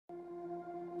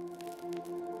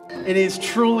It is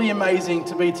truly amazing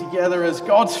to be together as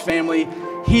God's family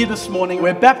here this morning.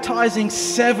 We're baptizing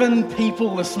 7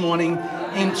 people this morning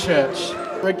in church.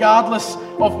 Regardless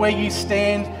of where you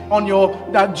stand on your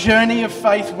journey of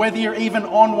faith, whether you're even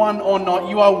on one or not,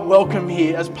 you are welcome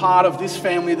here as part of this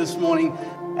family this morning.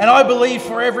 And I believe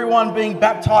for everyone being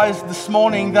baptized this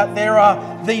morning that there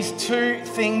are these 2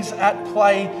 things at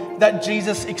play that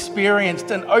Jesus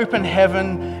experienced: an open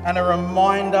heaven and a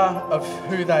reminder of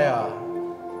who they are.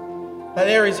 That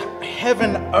there is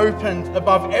heaven opened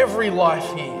above every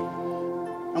life here.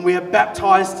 And we are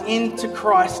baptized into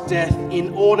Christ's death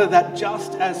in order that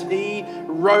just as he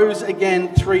rose again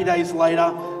 3 days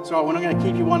later, sorry, we're not going to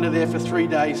keep you under there for 3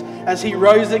 days. As he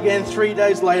rose again 3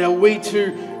 days later, we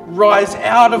too rise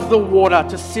out of the water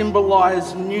to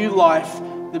symbolize new life,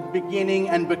 the beginning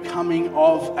and becoming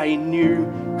of a new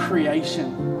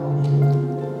creation.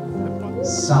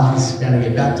 Son's going to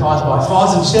get baptized by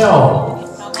Foz and Shell.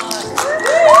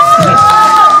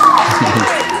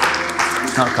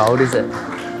 It's not cold, is it?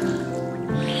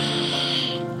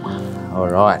 All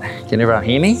right. Can everyone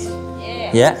hear me?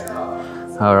 Yeah.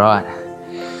 Yeah? All right.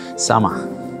 Summer,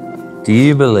 do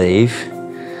you believe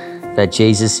that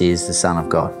Jesus is the Son of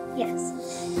God? Yes.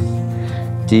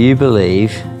 Do you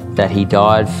believe that he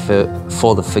died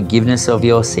for the forgiveness of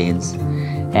your sins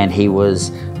and he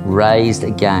was raised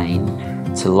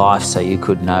again to life so you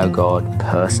could know God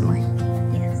personally?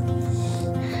 Yes.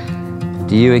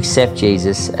 Do you accept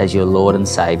Jesus as your Lord and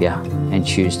Saviour and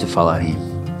choose to follow him?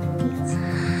 Yes.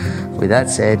 With that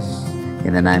said,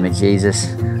 in the name of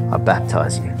Jesus, I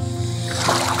baptise you.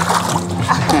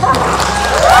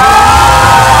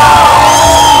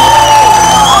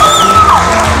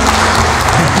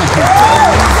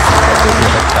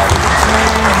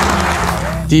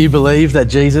 Do you believe that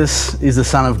Jesus is the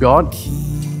Son of God?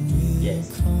 Yes.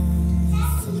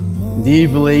 Do you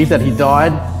believe that he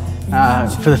died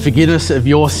for the forgiveness of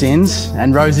your sins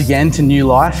and rose again to new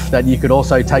life, that you could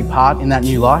also take part in that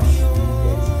new life? Yes.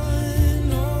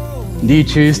 Do you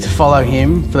choose to follow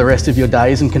him for the rest of your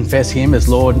days and confess him as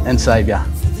Lord and Saviour?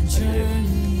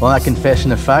 Well, on that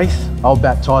confession of faith, I'll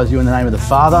baptise you in the name of the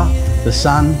Father, the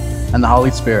Son, and the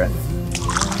Holy Spirit.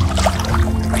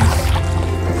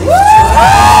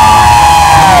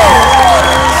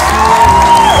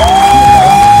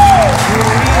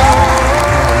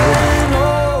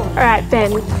 Alright,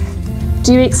 Ben,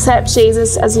 do you accept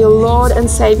Jesus as your Lord and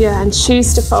Saviour and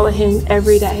choose to follow him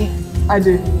every day? I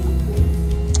do.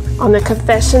 On the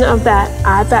confession of that,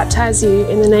 I baptise you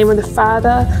in the name of the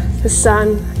Father, the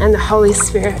Son, and the Holy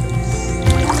Spirit.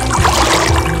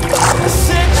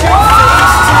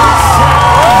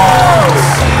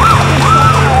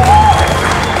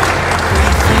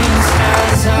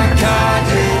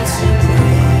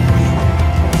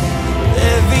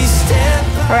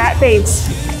 Alright, babes,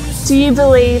 do you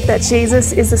believe that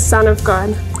Jesus is the Son of God?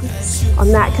 Yes.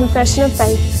 On that confession of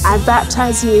faith, I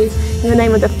baptise you in the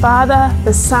name of the Father,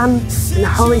 the Son, and the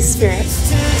Holy Spirit.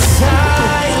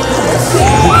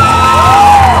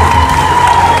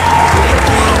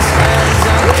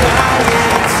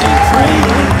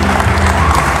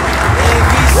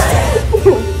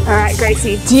 Alright,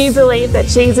 Gracie, do you believe that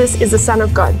Jesus is the Son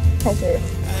of God? I do.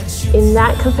 In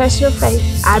that confession of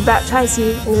faith, I baptise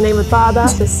you in the name of the Father,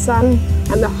 the Son,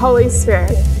 and the Holy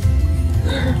Spirit.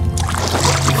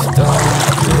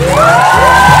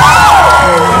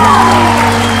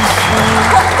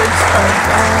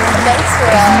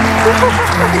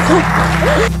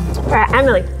 Alright,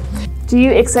 Emily, do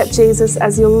you accept Jesus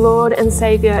as your Lord and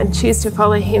Saviour and choose to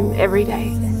follow him every day?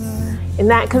 In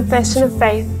that confession of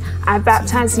faith, I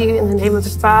baptise you in the name of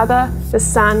the Father, the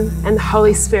Son, and the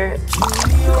Holy Spirit.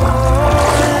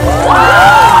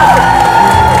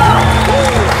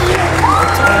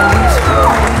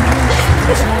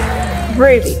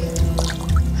 Ruby,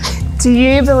 do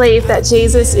you believe that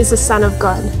Jesus is the Son of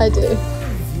God? I do.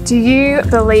 Do you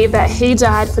believe that he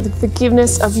died for the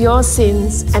forgiveness of your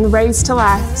sins and raised to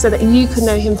life so that you could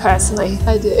know him personally?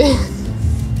 I do.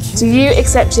 Do you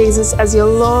accept Jesus as your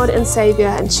Lord and Saviour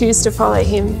and choose to follow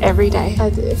him every day? I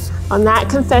do. On that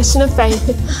confession of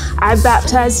faith, I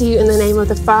baptise you in the name of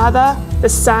the Father, the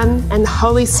Son, and the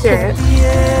Holy Spirit.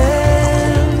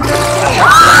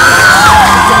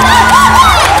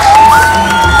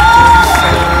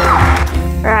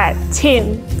 Alright,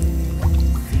 Tim,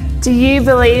 do you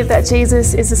believe that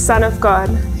Jesus is the Son of God?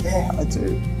 Yeah, I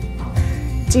do.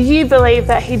 Do you believe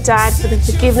that he died for the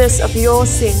forgiveness of your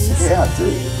sins? Yeah, I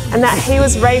do. And that he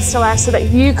was raised to life so that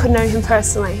you could know him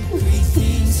personally?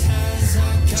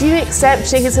 Do you accept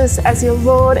Jesus as your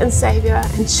Lord and Saviour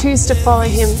and choose to follow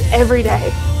him every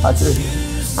day? I do.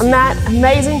 On that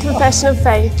amazing confession of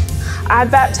faith, I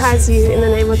baptize you in the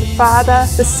name of the Father,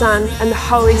 the Son, and the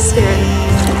Holy Spirit.